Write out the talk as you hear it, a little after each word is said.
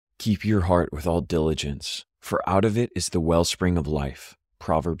Keep your heart with all diligence, for out of it is the wellspring of life.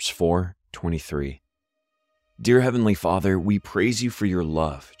 Proverbs 4:23. Dear Heavenly Father, we praise you for your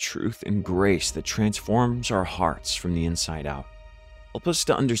love, truth, and grace that transforms our hearts from the inside out. Help us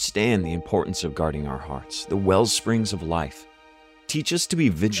to understand the importance of guarding our hearts, the wellsprings of life. Teach us to be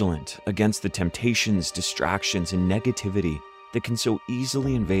vigilant against the temptations, distractions, and negativity that can so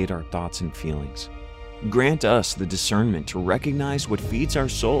easily invade our thoughts and feelings. Grant us the discernment to recognize what feeds our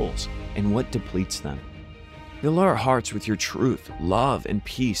souls and what depletes them. Fill our hearts with your truth, love, and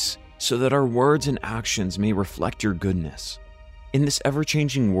peace so that our words and actions may reflect your goodness. In this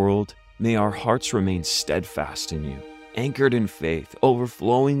ever-changing world, may our hearts remain steadfast in you, anchored in faith,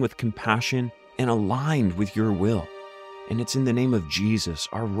 overflowing with compassion, and aligned with your will. And it's in the name of Jesus,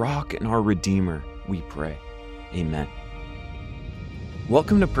 our rock and our Redeemer, we pray. Amen.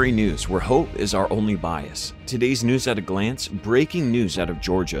 Welcome to Pray News, where hope is our only bias. Today's news at a glance, breaking news out of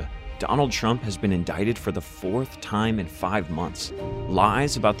Georgia. Donald Trump has been indicted for the fourth time in 5 months.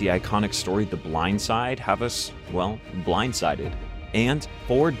 Lies about the iconic story The Blind Side have us, blindsided. And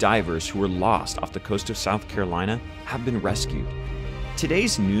 4 divers who were lost off the coast of South Carolina have been rescued.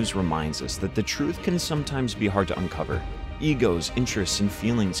 Today's news reminds us that the truth can sometimes be hard to uncover. Egos, interests, and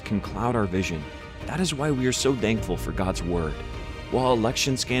feelings can cloud our vision. That is why we are so thankful for God's Word. While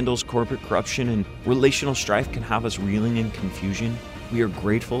election scandals, corporate corruption, and relational strife can have us reeling in confusion, we are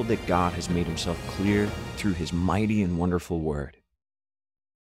grateful that God has made himself clear through his mighty and wonderful Word.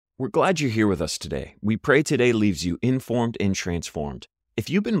 We're glad you're here with us today. We pray today leaves you informed and transformed. If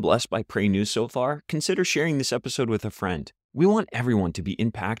you've been blessed by Pray News so far, consider sharing this episode with a friend. We want everyone to be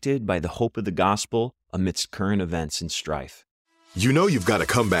impacted by the hope of the gospel amidst current events and strife. You know you've got a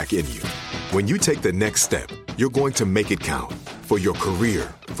comeback in you. When you take the next step, you're going to make it count. For your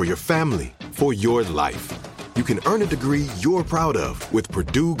career, for your family, for your life. You can earn a degree you're proud of with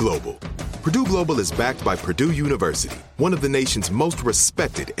Purdue Global. Purdue Global is backed by Purdue University, one of the nation's most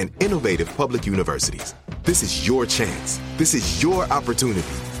respected and innovative public universities. This is your chance. This is your opportunity.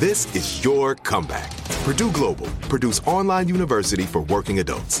 This is your comeback. Purdue Global, Purdue's online university for working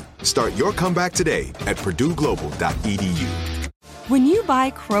adults. Start your comeback today at purdueglobal.edu. When you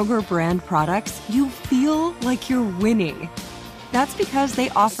buy Kroger brand products, you feel like you're winning. That's because they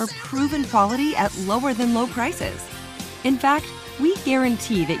offer proven quality at lower than low prices. In fact, we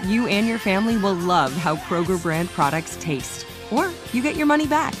guarantee that you and your family will love how Kroger brand products taste, or you get your money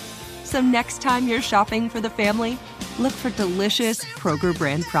back. So next time you're shopping for the family, look for delicious Kroger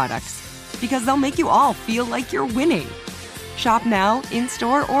brand products, because they'll make you all feel like you're winning. Shop now,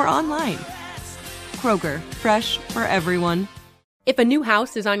 in-store, or online. Kroger, fresh for everyone. If a new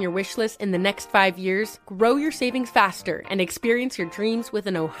house is on your wish list in the next 5 years, grow your savings faster and experience your dreams with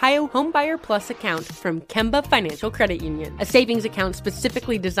an Ohio Homebuyer Plus account from Kemba Financial Credit Union. A savings account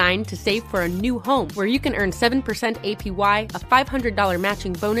specifically designed to save for a new home, where you can earn 7% APY, a $500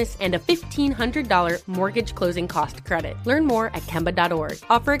 matching bonus, and a $1,500 mortgage closing cost credit. Learn more at Kemba.org.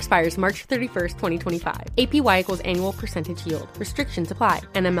 Offer expires March 31st, 2025. APY equals annual percentage yield. Restrictions apply.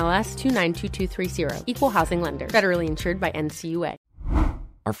 NMLS 292230. Equal housing lender. Federally insured by NCUA.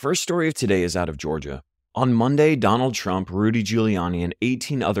 Our first story of today is out of Georgia. On Monday, Donald Trump, Rudy Giuliani, and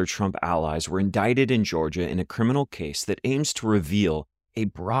 18 other Trump allies were indicted in Georgia in a criminal case that aims to reveal a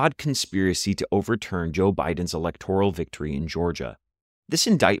broad conspiracy to overturn Joe Biden's electoral victory in Georgia. This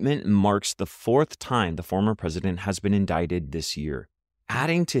indictment marks the 4th time the former president has been indicted this year,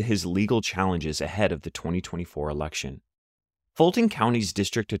 adding to his legal challenges ahead of the 2024 election. Fulton County's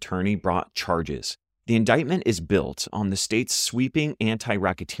district attorney brought charges. The indictment is built on the state's sweeping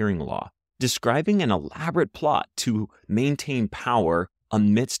anti-racketeering law, describing an elaborate plot to maintain power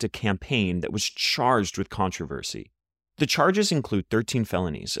amidst a campaign that was charged with controversy. The charges include 13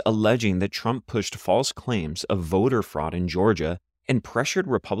 felonies, alleging that Trump pushed false claims of voter fraud in Georgia and pressured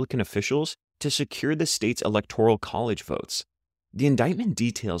Republican officials to secure the state's electoral college votes. The indictment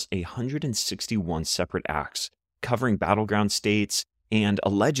details 161 separate acts, covering battleground states, and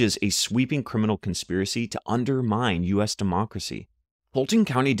alleges a sweeping criminal conspiracy to undermine U.S. democracy. Fulton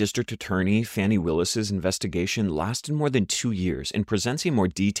County District Attorney Fannie Willis's investigation lasted more than 2 years and presents a more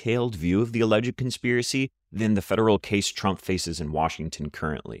detailed view of the alleged conspiracy than the federal case Trump faces in Washington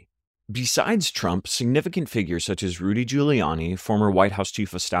currently. Besides Trump, significant figures such as Rudy Giuliani, former White House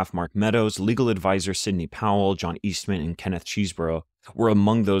Chief of Staff Mark Meadows, legal advisor Sidney Powell, John Eastman, and Kenneth Chesebro were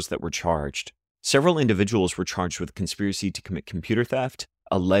among those that were charged. Several individuals were charged with conspiracy to commit computer theft,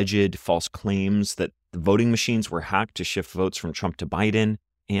 alleged false claims that the voting machines were hacked to shift votes from Trump to Biden,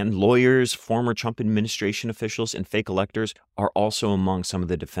 And lawyers, former Trump administration officials, and fake electors are also among some of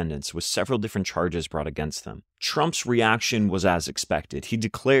the defendants, with several different charges brought against them. Trump's reaction was as expected. He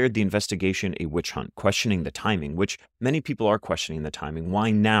declared the investigation a witch hunt, questioning the timing, which many people are questioning the timing.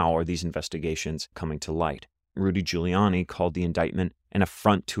 Why now are these investigations coming to light? Rudy Giuliani called the indictment an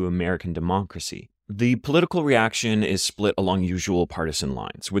affront to American democracy. The political reaction is split along usual partisan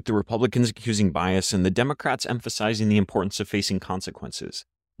lines, with the Republicans accusing bias and the Democrats emphasizing the importance of facing consequences.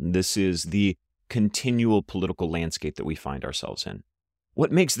 This is the continual political landscape that we find ourselves in.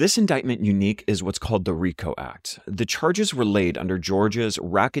 What makes this indictment unique is what's called the RICO Act. The charges were laid under Georgia's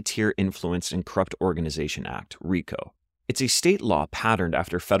Racketeer Influenced and Corrupt Organization Act, RICO. It's a state law patterned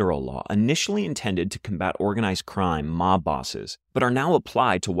after federal law, initially intended to combat organized crime, mob bosses, but are now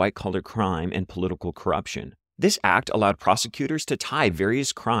applied to white-collar crime and political corruption. This act allowed prosecutors to tie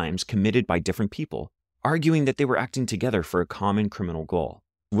various crimes committed by different people, arguing that they were acting together for a common criminal goal.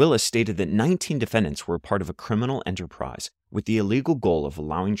 Willis stated that 19 defendants were part of a criminal enterprise with the illegal goal of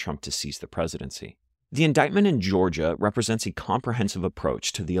allowing Trump to seize the presidency. The indictment in Georgia represents a comprehensive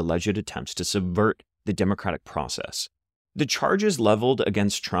approach to the alleged attempts to subvert the democratic process. The charges leveled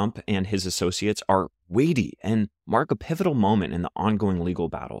against Trump and his associates are weighty and mark a pivotal moment in the ongoing legal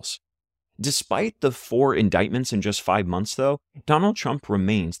battles. Despite the 4 indictments in just 5 months, though, Donald Trump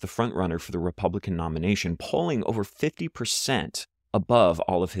remains the frontrunner for the Republican nomination, polling over 50% above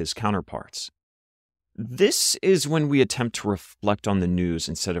all of his counterparts. This is when we attempt to reflect on the news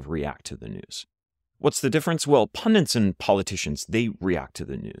instead of react to the news. What's the difference? Well, pundits and politicians, they react to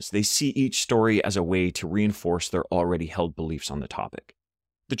the news. They see each story as a way to reinforce their already held beliefs on the topic.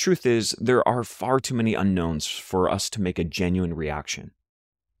 The truth is, there are far too many unknowns for us to make a genuine reaction.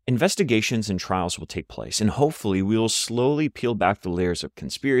 Investigations and trials will take place, and hopefully we will slowly peel back the layers of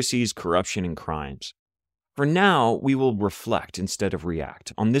conspiracies, corruption, and crimes. For now, we will reflect instead of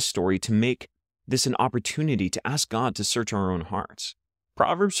react on this story to make this an opportunity to ask God to search our own hearts.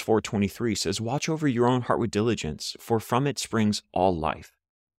 Proverbs 4:23 says, "Watch over your own heart with diligence, for from it springs all life."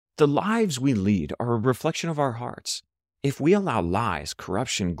 The lives we lead are a reflection of our hearts. If we allow lies,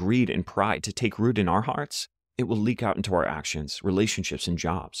 corruption, greed, and pride to take root in our hearts, it will leak out into our actions, relationships, and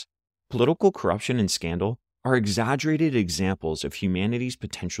jobs. Political corruption and scandal are exaggerated examples of humanity's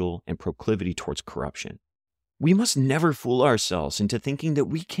potential and proclivity towards corruption. We must never fool ourselves into thinking that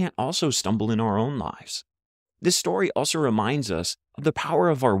we can't also stumble in our own lives. This story also reminds us of the power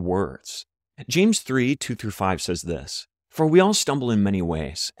of our words. James 3:2-5 says this, "For we all stumble in many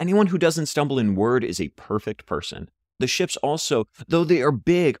ways. Anyone who doesn't stumble in word is a perfect person. The ships also, though they are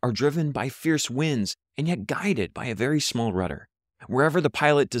big, are driven by fierce winds and yet guided by a very small rudder, wherever the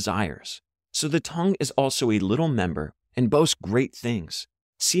pilot desires. So the tongue is also a little member and boasts great things.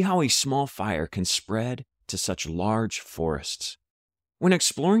 See how a small fire can spread to such large forests." When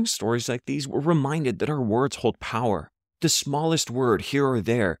exploring stories like these, we're reminded that our words hold power. The smallest word here or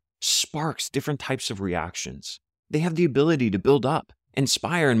there sparks different types of reactions. They have the ability to build up,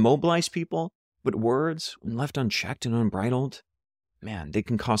 inspire, and mobilize people, but words, when left unchecked and unbridled, they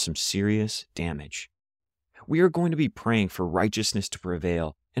can cause some serious damage. We are going to be praying for righteousness to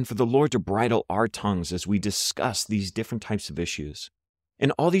prevail and for the Lord to bridle our tongues as we discuss these different types of issues. In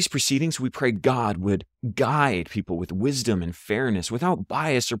all these proceedings, we pray God would guide people with wisdom and fairness without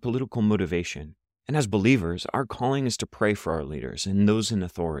bias or political motivation. And as believers, our calling is to pray for our leaders and those in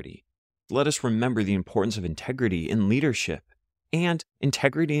authority. Let us remember the importance of integrity in leadership and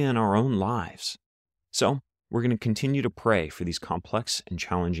integrity in our own lives. So, we're going to continue to pray for these complex and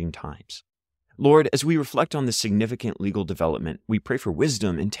challenging times. Lord, as we reflect on this significant legal development, we pray for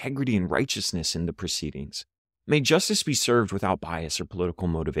wisdom, integrity, and righteousness in the proceedings. May justice be served without bias or political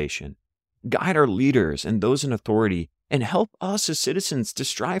motivation. Guide our leaders and those in authority, and help us as citizens to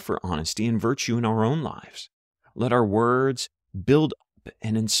strive for honesty and virtue in our own lives. Let our words build up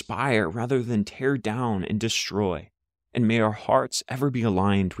and inspire rather than tear down and destroy. And may our hearts ever be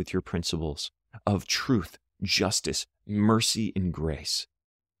aligned with your principles of truth, justice, mercy, and grace.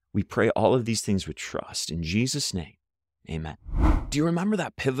 We pray all of these things with trust. In Jesus' name, amen. Do you remember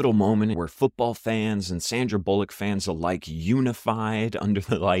that pivotal moment where football fans and Sandra Bullock fans alike unified under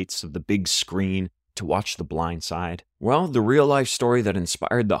the lights of the big screen to watch The Blind Side? Well, the real-life story that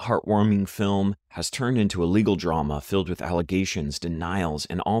inspired the heartwarming film has turned into a legal drama filled with allegations, denials,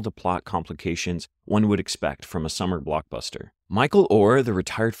 and all the plot complications one would expect from a summer blockbuster. Michael Oher, the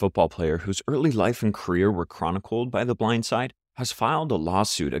retired football player whose early life and career were chronicled by The Blind Side, has filed a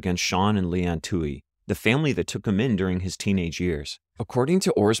lawsuit against Sean and Leanne Toohey, the family that took him in during his teenage years. According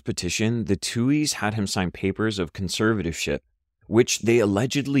to Oher's petition, the Tooheys had him sign papers of conservatorship, which they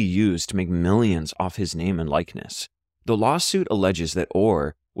allegedly used to make millions off his name and likeness. The lawsuit alleges that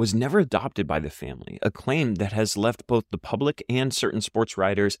Oher was never adopted by the family, a claim that has left both the public and certain sports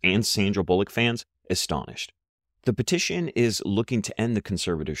writers and Sandra Bullock fans astonished. The petition is looking to end the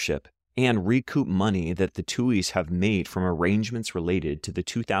conservatorship and recoup money that the Tuohys have made from arrangements related to the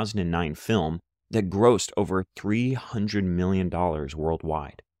 2009 film that grossed over $300 million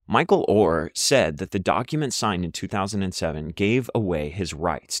worldwide. Michael Oher said that the document signed in 2007 gave away his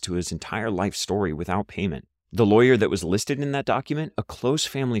rights to his entire life story without payment. The lawyer that was listed in that document, a close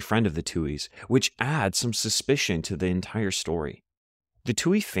family friend of the Tuohys, which adds some suspicion to the entire story. The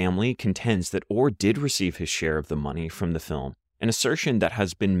Tuohy family contends that Oher did receive his share of the money from the film, an assertion that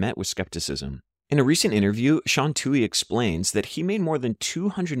has been met with skepticism. In a recent interview, Sean Tuohy explains that he made more than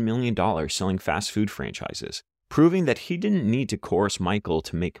 $200 million selling fast food franchises, proving that he didn't need to coerce Michael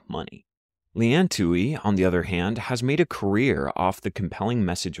to make money. Leanne Tuohy, on the other hand, has made a career off the compelling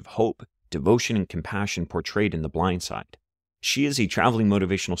message of hope, devotion, and compassion portrayed in The Blind Side. She is a traveling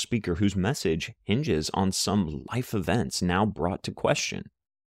motivational speaker whose message hinges on some life events now brought to question.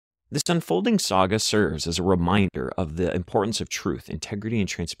 This unfolding saga serves as a reminder of the importance of truth, integrity, and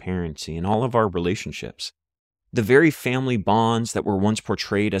transparency in all of our relationships. The very family bonds that were once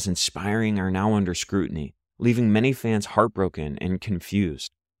portrayed as inspiring are now under scrutiny, leaving many fans heartbroken and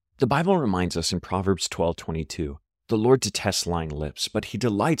confused. The Bible reminds us in Proverbs 12:22, "The Lord detests lying lips, but he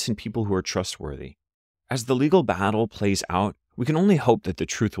delights in people who are trustworthy." As the legal battle plays out, we can only hope that the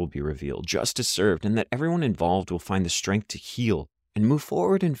truth will be revealed, justice served, and that everyone involved will find the strength to heal and move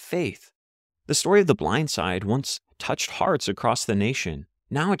forward in faith. The story of The Blind Side once touched hearts across the nation.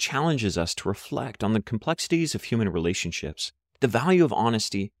 Now it challenges us to reflect on the complexities of human relationships, the value of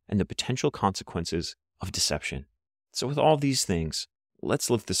honesty, and the potential consequences of deception. So with all these things, let's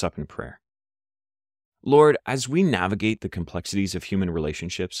lift this up in prayer. Lord, as we navigate the complexities of human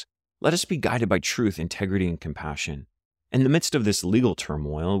relationships, let us be guided by truth, integrity, and compassion. In the midst of this legal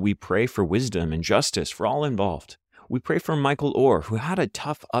turmoil, we pray for wisdom and justice for all involved. We pray for Michael Oher, who had a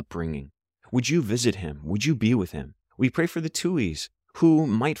tough upbringing. Would you visit him? Would you be with him? We pray for the Tuohys, who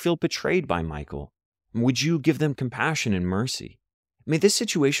might feel betrayed by Michael. Would you give them compassion and mercy? May this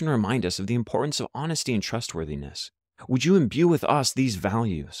situation remind us of the importance of honesty and trustworthiness. Would you imbue with us these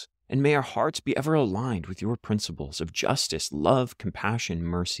values? And may our hearts be ever aligned with your principles of justice, love, compassion,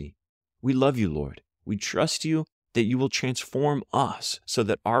 mercy. We love you, Lord. We trust you that you will transform us so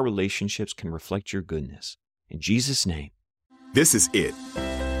that our relationships can reflect your goodness. In Jesus' name. This is it.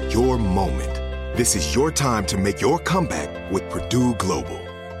 Your moment. This is your time to make your comeback with Purdue Global.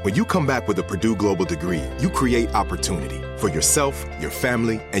 When you come back with a Purdue Global degree, you create opportunity for yourself, your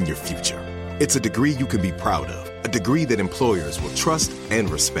family, and your future. It's a degree you can be proud of, a degree that employers will trust and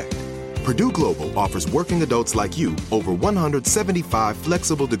respect. Purdue Global offers working adults like you over 175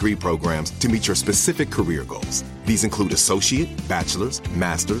 flexible degree programs to meet your specific career goals. These include associate, bachelor's,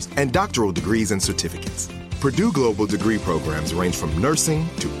 master's, and doctoral degrees and certificates. Purdue Global degree programs range from nursing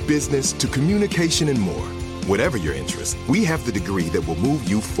to business to communication and more. Whatever your interest, we have the degree that will move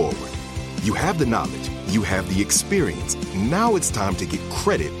you forward. You have the knowledge, you have the experience. Now it's time to get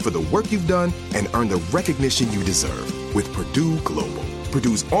credit for the work you've done and earn the recognition you deserve with Purdue Global,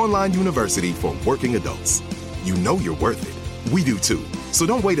 Purdue's online university for working adults. You know you're worth it. We do too. So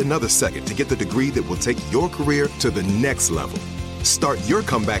don't wait another second to get the degree that will take your career to the next level. Start your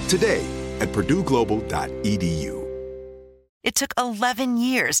comeback today at purdueglobal.edu. It took 11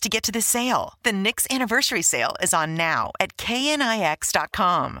 years to get to this sale. The Knix Anniversary Sale is on now at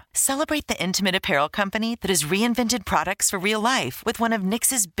knix.com. Celebrate the intimate apparel company that has reinvented products for real life with one of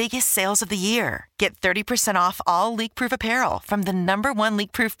Knix's biggest sales of the year. Get 30% off all leak-proof apparel from the #1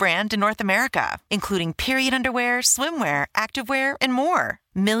 leak-proof brand in North America, including period underwear, swimwear, activewear, and more.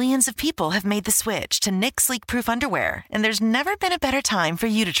 Millions of people have made the switch to Knix leak-proof underwear, and there's never been a better time for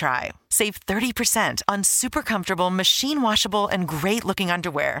you to try. Save 30% on super comfortable, machine-washable, and great-looking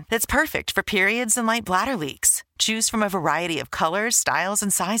underwear that's perfect for periods and light bladder leaks. Choose from a variety of colors, styles,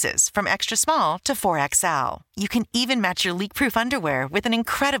 and sizes, from extra small to 4XL. You can even match your leak-proof underwear with an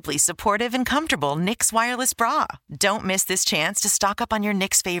incredibly supportive and comfortable Knix wireless bra. Don't miss this chance to stock up on your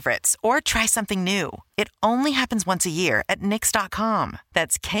Knix favorites or try something new. It only happens once a year at Knix.com.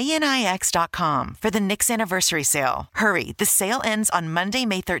 That's KNIX.com for the Knix Anniversary Sale. Hurry, the sale ends on Monday,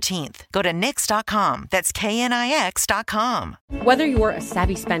 May 13th. Go to Knix.com. That's KNIX.com. Whether you're a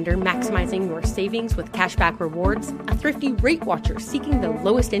savvy spender maximizing your savings with cashback rewards rewards, a thrifty rate watcher seeking the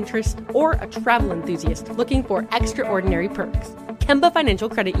lowest interest, or a travel enthusiast looking for extraordinary perks. Kemba Financial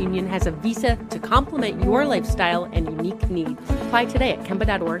Credit Union has a visa to complement your lifestyle and unique needs. Apply today at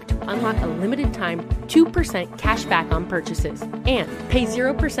Kemba.org to unlock a limited-time 2% cash back on purchases and pay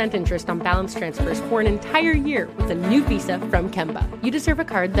 0% interest on balance transfers for an entire year with a new visa from Kemba. You deserve a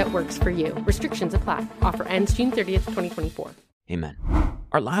card that works for you. Restrictions apply. Offer ends June 30th, 2024. Amen.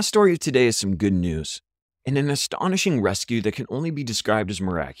 Our last story of today is some good news. In an astonishing rescue that can only be described as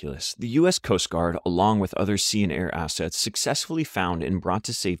miraculous, the U.S. Coast Guard, along with other sea and air assets, successfully found and brought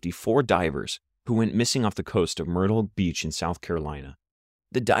to safety 4 divers who went missing off the coast of Myrtle Beach in South Carolina.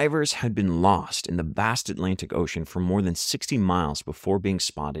 The divers had been lost in the vast Atlantic Ocean for more than 60 miles before being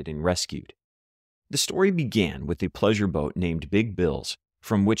spotted and rescued. The story began with a pleasure boat named Big Bill's,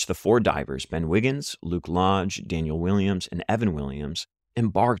 from which the 4 divers, Ben Wiggins, Luke Lodge, Daniel Williams, and Evan Williams,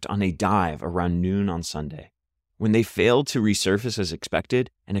 embarked on a dive around noon on Sunday. When they failed to resurface as expected,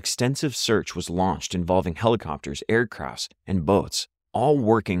 an extensive search was launched involving helicopters, aircrafts, and boats, all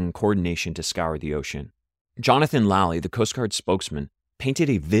working in coordination to scour the ocean. Jonathan Lally, the Coast Guard spokesman, painted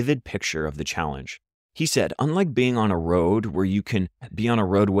a vivid picture of the challenge. He said, "Unlike being on a road where you can be on a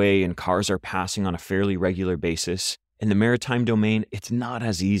roadway and cars are passing on a fairly regular basis, in the maritime domain, it's not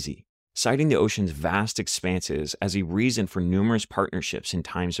as easy," citing the ocean's vast expanses as a reason for numerous partnerships in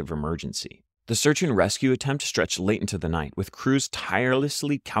times of emergency. The search and rescue attempt stretched late into the night, with crews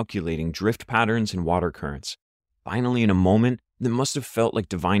tirelessly calculating drift patterns and water currents. Finally, in a moment that must have felt like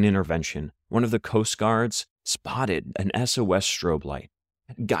divine intervention, one of the Coast Guards spotted an SOS strobe light.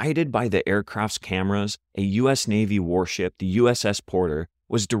 Guided by the aircraft's cameras, a U.S. Navy warship, the USS Porter,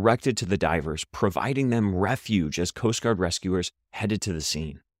 was directed to the divers, providing them refuge as Coast Guard rescuers headed to the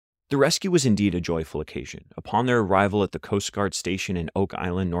scene. The rescue was indeed a joyful occasion. Upon their arrival at the Coast Guard station in Oak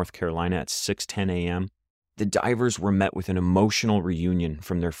Island, North Carolina at 6:10 a.m., the divers were met with an emotional reunion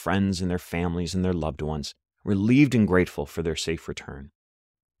from their friends and their families and their loved ones, relieved and grateful for their safe return.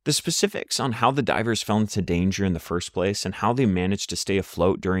 The specifics on how the divers fell into danger in the first place and how they managed to stay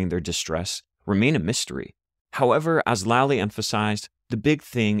afloat during their distress remain a mystery. However, as Lally emphasized, the big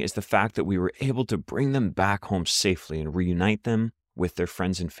thing is the fact that we were able to bring them back home safely and reunite them with their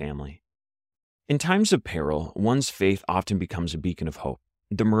friends and family. In times of peril, one's faith often becomes a beacon of hope.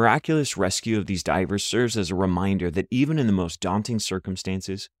 The miraculous rescue of these divers serves as a reminder that even in the most daunting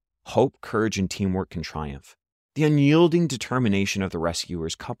circumstances, hope, courage, and teamwork can triumph. The unyielding determination of the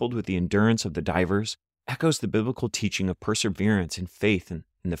rescuers, coupled with the endurance of the divers, echoes the biblical teaching of perseverance and faith in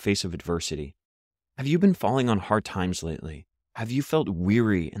the face of adversity. Have you been falling on hard times lately? Have you felt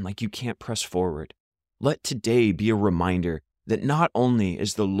weary and like you can't press forward? Let today be a reminder that not only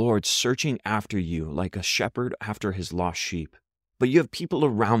is the Lord searching after you like a shepherd after his lost sheep, but you have people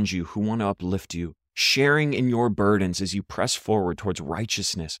around you who want to uplift you, sharing in your burdens as you press forward towards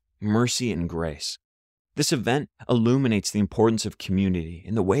righteousness, mercy, and grace. This event illuminates the importance of community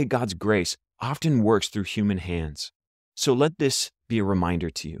and the way God's grace often works through human hands. So let this be a reminder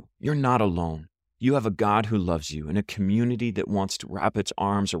to you. You're not alone. You have a God who loves you and a community that wants to wrap its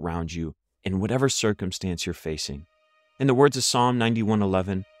arms around you in whatever circumstance you're facing. In the words of Psalm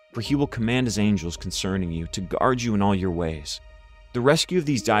 91:11, "For he will command his angels concerning you to guard you in all your ways." The rescue of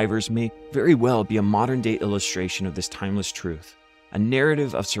these divers may very well be a modern-day illustration of this timeless truth, a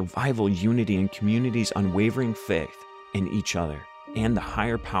narrative of survival, unity, and community's unwavering faith in each other and the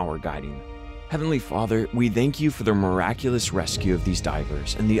higher power guiding them. Heavenly Father, we thank you for the miraculous rescue of these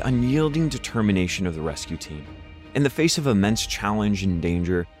divers and the unyielding determination of the rescue team. In the face of immense challenge and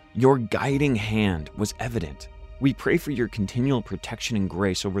danger, your guiding hand was evident. We pray for your continual protection and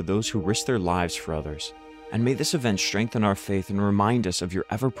grace over those who risk their lives for others. And may this event strengthen our faith and remind us of your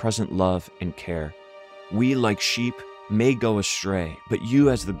ever-present love and care. We, like sheep, may go astray, but you,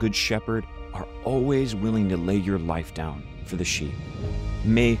 as the good shepherd, are always willing to lay your life down for the sheep.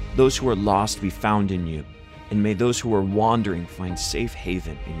 May those who are lost be found in you, and may those who are wandering find safe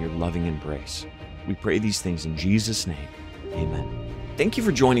haven in your loving embrace. We pray these things in Jesus' name. Amen. Thank you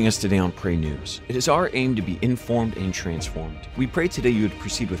for joining us today on Pray News. It is our aim to be informed and transformed. We pray today you would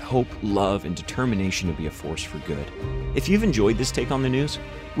proceed with hope, love, and determination to be a force for good. If you've enjoyed this take on the news,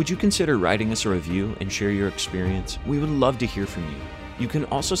 would you consider writing us a review and share your experience? We would love to hear from you. You can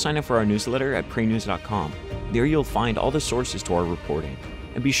also sign up for our newsletter at praynews.com. There you'll find all the sources to our reporting.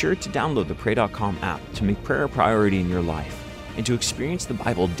 And be sure to download the Pray.com app to make prayer a priority in your life and to experience the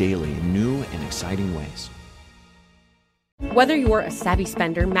Bible daily in new and exciting ways. Whether you're a savvy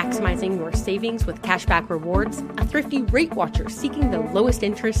spender maximizing your savings with cashback rewards, a thrifty rate watcher seeking the lowest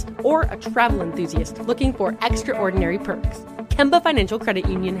interest, or a travel enthusiast looking for extraordinary perks, Kemba Financial Credit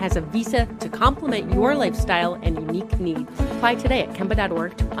Union has a visa to complement your lifestyle and unique needs. Apply today at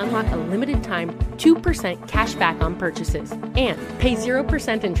Kemba.org to unlock a limited time 2% cash back on purchases and pay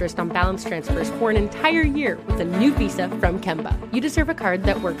 0% interest on balance transfers for an entire year with a new visa from Kemba. You deserve a card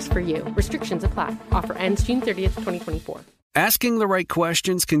that works for you. Restrictions apply. Offer ends June 30th, 2024. Asking the right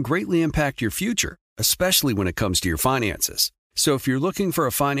questions can greatly impact your future, especially when it comes to your finances. So if you're looking for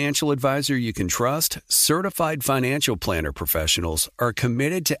a financial advisor you can trust, certified financial planner professionals are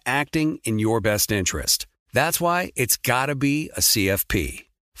committed to acting in your best interest. That's why it's got to be a CFP.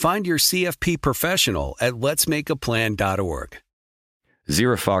 Find your CFP professional at letsmakeaplan.org.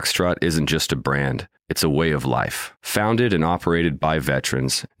 Zero Foxtrot isn't just a brand, it's a way of life. Founded and operated by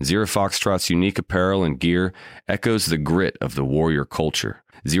veterans, Zero Foxtrot's unique apparel and gear echoes the grit of the warrior culture.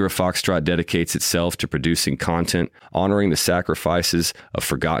 Zero Foxtrot dedicates itself to producing content, honoring the sacrifices of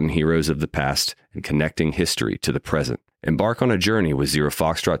forgotten heroes of the past, and connecting history to the present. Embark on a journey with Zero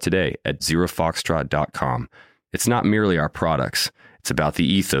Foxtrot today at zerofoxtrot.com. It's not merely our products, it's about the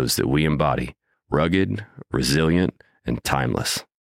ethos that we embody: rugged, resilient, and timeless.